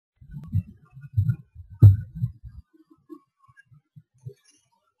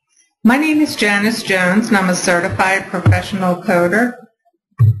My name is Janice Jones, and I'm a certified professional coder.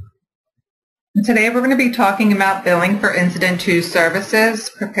 And today we're going to be talking about billing for Incident 2 services,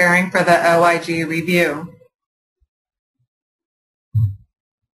 preparing for the OIG review.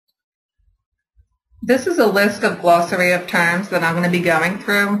 This is a list of glossary of terms that I'm going to be going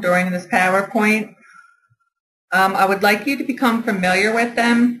through during this PowerPoint. I would like you to become familiar with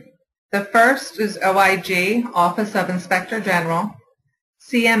them. The first is OIG, Office of Inspector General.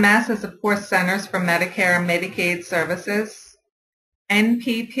 CMS is, of course, Centers for Medicare and Medicaid Services.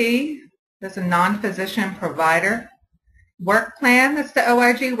 NPP is a non-physician provider. Work plan is the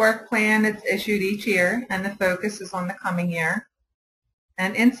OIG work plan. It's issued each year, and the focus is on the coming year.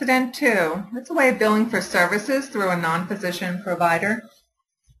 And Incident 2, it's a way of billing for services through a non-physician provider.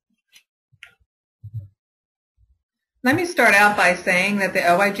 Let me start out by saying that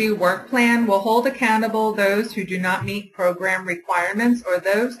the OIG work plan will hold accountable those who do not meet program requirements or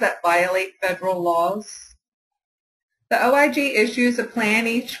those that violate federal laws. The OIG issues a plan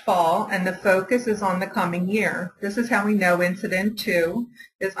each fall, and the focus is on the coming year. This is how we know Incident 2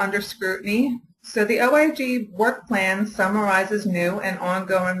 is under scrutiny. So the OIG work plan summarizes new and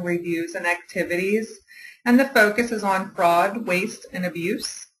ongoing reviews and activities, and the focus is on fraud, waste, and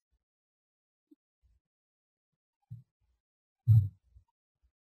abuse.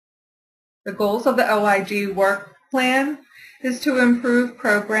 The goals of the OIG work plan is to improve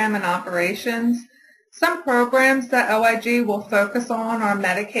program and operations. Some programs that OIG will focus on are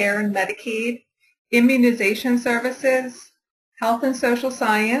Medicare and Medicaid, immunization services, health and social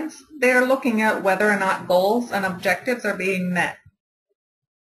science. They are looking at whether or not goals and objectives are being met.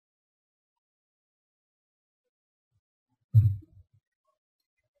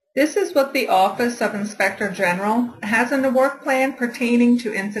 This is what the Office of Inspector General has in the work plan pertaining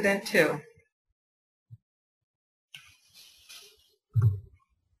to Incident 2.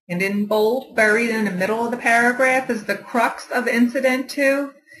 And in bold, buried in the middle of the paragraph, is the crux of Incident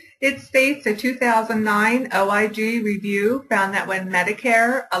 2. It states a 2009 OIG review found that when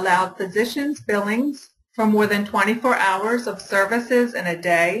Medicare allowed physicians billings for more than 24 hours of services in a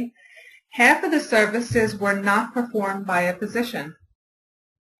day, half of the services were not performed by a physician.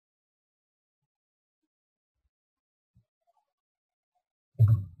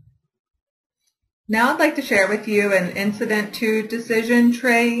 Now I'd like to share with you an Incident 2 decision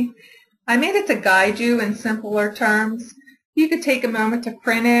tree. I made it to guide you in simpler terms. You could take a moment to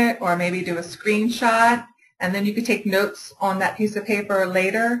print it or maybe do a screenshot, and then you could take notes on that piece of paper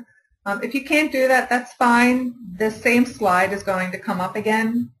later. If you can't do that, that's fine. This same slide is going to come up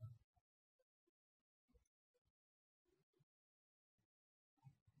again.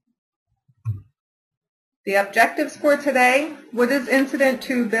 The objectives for today: what is Incident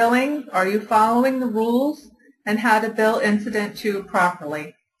 2 billing? Are you following the rules? And how to bill Incident 2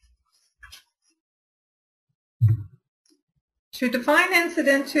 properly. To define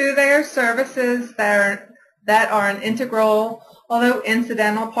Incident 2, they are services that are an integral, although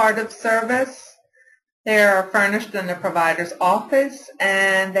incidental, part of service. They are furnished in the provider's office,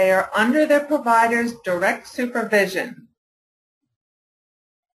 and they are under the provider's direct supervision.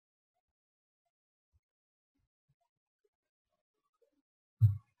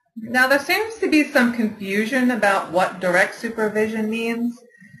 Now, there seems to be some confusion about what direct supervision means.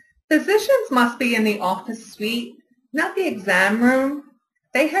 Physicians must be in the office suite, not the exam room.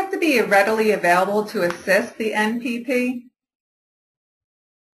 They have to be readily available to assist the NPP.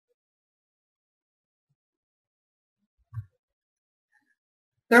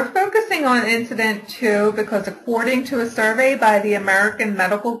 They're focusing on Incident 2 because, according to a survey by the American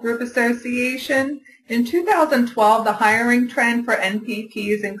Medical Group Association, in 2012, the hiring trend for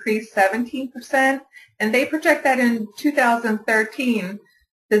NPPs increased 17%, and they project that in 2013,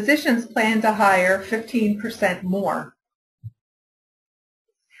 physicians plan to hire 15% more.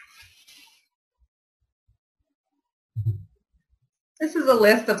 This is a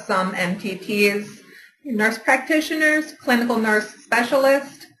list of some NPPs: nurse practitioners, clinical nurse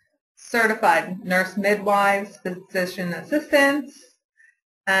specialists, certified nurse midwives, physician assistants,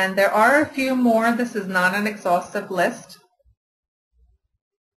 and there are a few more. This is not an exhaustive list.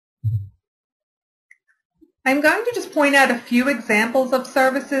 I'm going to just point out a few examples of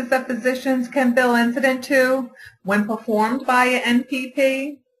services that physicians can bill Incident 2 when performed by an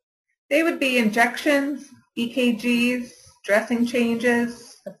NPP. They would be injections, EKGs, dressing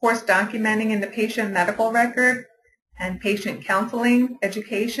changes, of course documenting in the patient medical record, and patient counseling,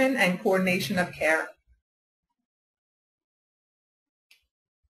 education, and coordination of care.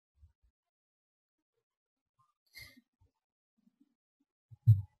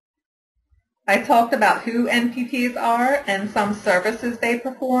 I talked about who NPPs are and some services they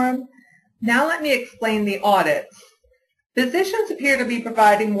perform. Now let me explain the audits. Physicians appear to be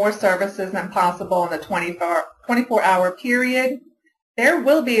providing more services than possible in the 24-hour period. There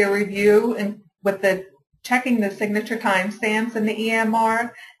will be a review with checking the signature timestamps in the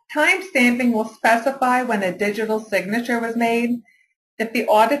EMR. Timestamping will specify when a digital signature was made. If the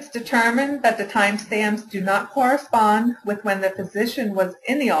audits determine that the timestamps do not correspond with when the physician was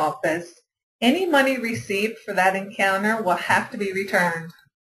in the office, any money received for that encounter will have to be returned.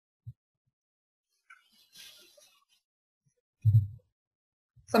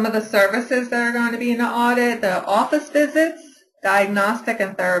 Some of the services that are going to be in the audit: the office visits, diagnostic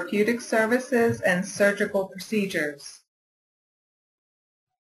and therapeutic services, and surgical procedures.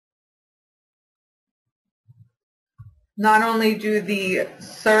 Not only do the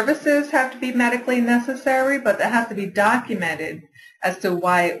services have to be medically necessary, but they have to be documented as to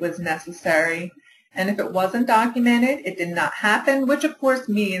why it was necessary. And if it wasn't documented, it did not happen, which of course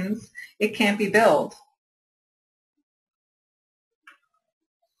means it can't be billed.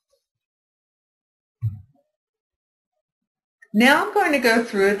 Now I'm going to go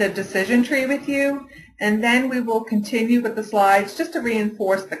through the decision tree with you, and then we will continue with the slides just to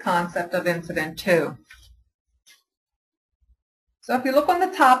reinforce the concept of Incident 2. So if you look on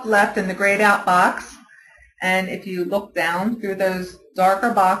the top left in the grayed out box, and if you look down through those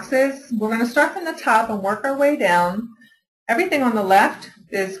darker boxes, we're going to start from the top and work our way down. Everything on the left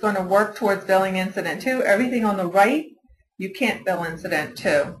is going to work towards billing Incident 2. Everything on the right, you can't bill Incident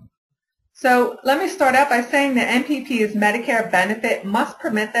 2. So let me start out by saying that NPP's Medicare benefit must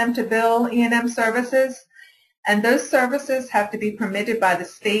permit them to bill E&M services, and those services have to be permitted by the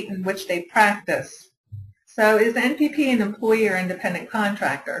state in which they practice. So is NPP an employee or independent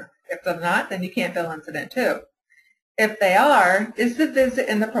contractor? If they're not, then you can't bill Incident 2. If they are, is the visit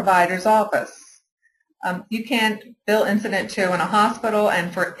in the provider's office? You can't bill Incident 2 in a hospital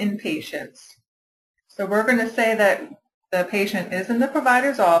and for inpatients. So we're going to say that the patient is in the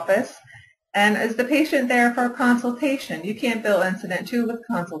provider's office. And is the patient there for a consultation? You can't bill Incident 2 with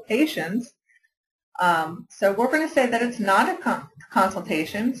consultations. So we're going to say that it's not a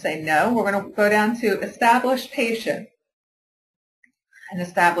consultation. Say no. We're going to go down to established patient. An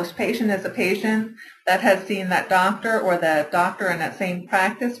established patient is a patient that has seen that doctor or the doctor in that same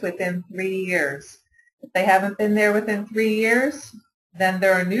practice within 3 years. If they haven't been there within 3 years, then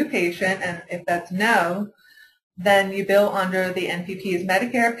they're a new patient, and if that's no, then you bill under the NPP's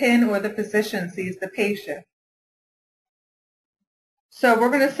Medicare PIN or the physician sees the patient. So we're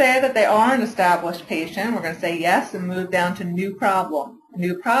going to say that they are an established patient. We're going to say yes and move down to new problem. A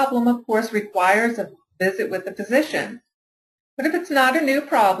new problem, of course, requires a visit with the physician. But if it's not a new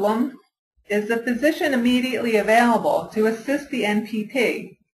problem, is the physician immediately available to assist the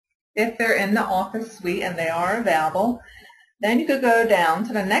NPP? If they're in the office suite and they are available, then you could go down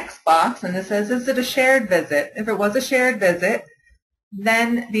to the next box, and it says, is it a shared visit? If it was a shared visit,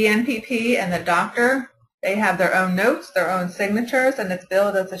 then the NPP and the doctor, they have their own notes, their own signatures, and it's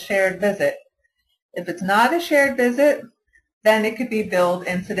billed as a shared visit. If it's not a shared visit, then it could be billed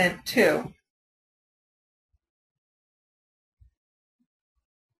Incident 2.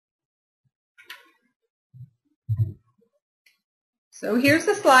 So here's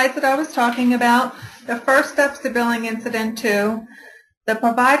the slides that I was talking about. The first steps to billing Incident 2. The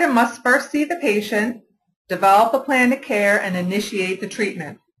provider must first see the patient, develop a plan of care, and initiate the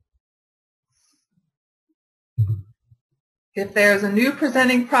treatment. If there's a new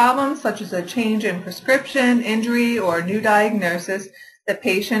presenting problem, such as a change in prescription, injury, or a new diagnosis, the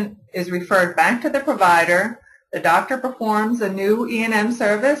patient is referred back to the provider. The doctor performs a new E&M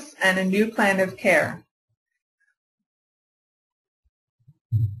service and a new plan of care.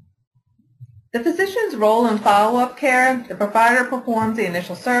 The physician's role in follow-up care: the provider performs the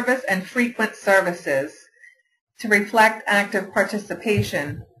initial service and frequent services to reflect active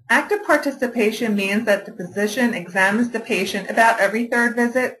participation. Active participation means that the physician examines the patient about every third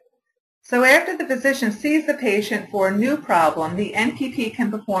visit. So after the physician sees the patient for a new problem, the NPP can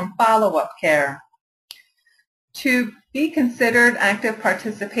perform follow-up care. To be considered active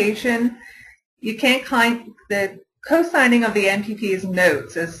participation, you can't the co-signing of the NPP's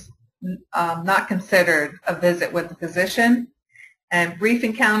notes is not considered a visit with the physician, and brief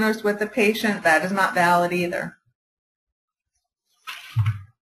encounters with the patient, that is not valid either.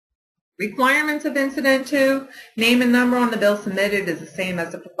 Requirements of Incident 2: name and number on the bill submitted is the same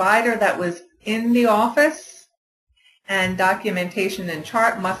as the provider that was in the office, and documentation and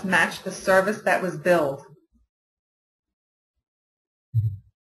chart must match the service that was billed.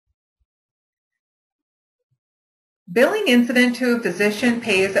 Billing incident to a physician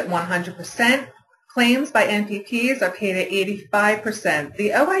pays at 100%. Claims by NPPs are paid at 85%.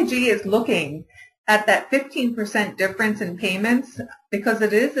 The OIG is looking at that 15% difference in payments because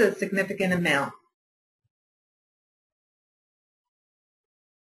it is a significant amount.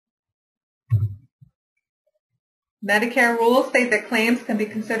 Medicare rules state that claims can be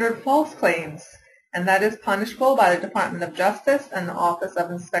considered false claims, and that is punishable by the Department of Justice and the Office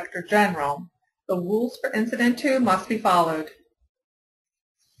of Inspector General. The rules for Incident to must be followed.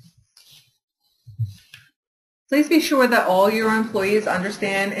 Please be sure that all your employees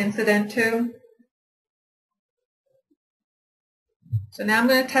understand Incident to. So now I'm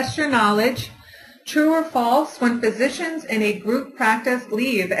going to test your knowledge. True or false, when physicians in a group practice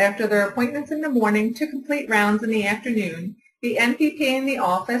leave after their appointments in the morning to complete rounds in the afternoon, the NPP in the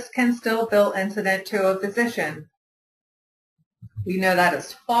office can still bill incident to a physician. We know that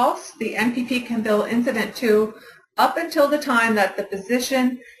is false. The NPP can bill incident to up until the time that the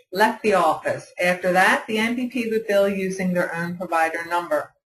physician left the office. After that, the NPP would bill using their own provider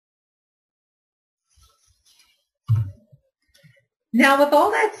number. Now, with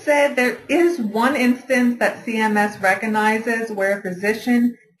all that said, there is one instance that CMS recognizes where a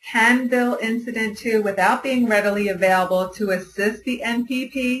physician can bill incident to without being readily available to assist the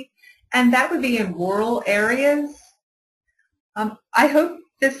NPP, and that would be in rural areas. I hope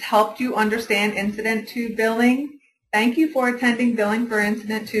this helped you understand incident to billing. Thank you for attending Billing for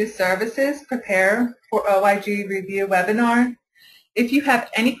Incident to Services Prepare for OIG Review webinar. If you have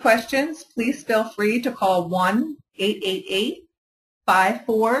any questions, please feel free to call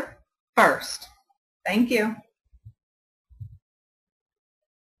 1-888-54-FIRST. Thank you.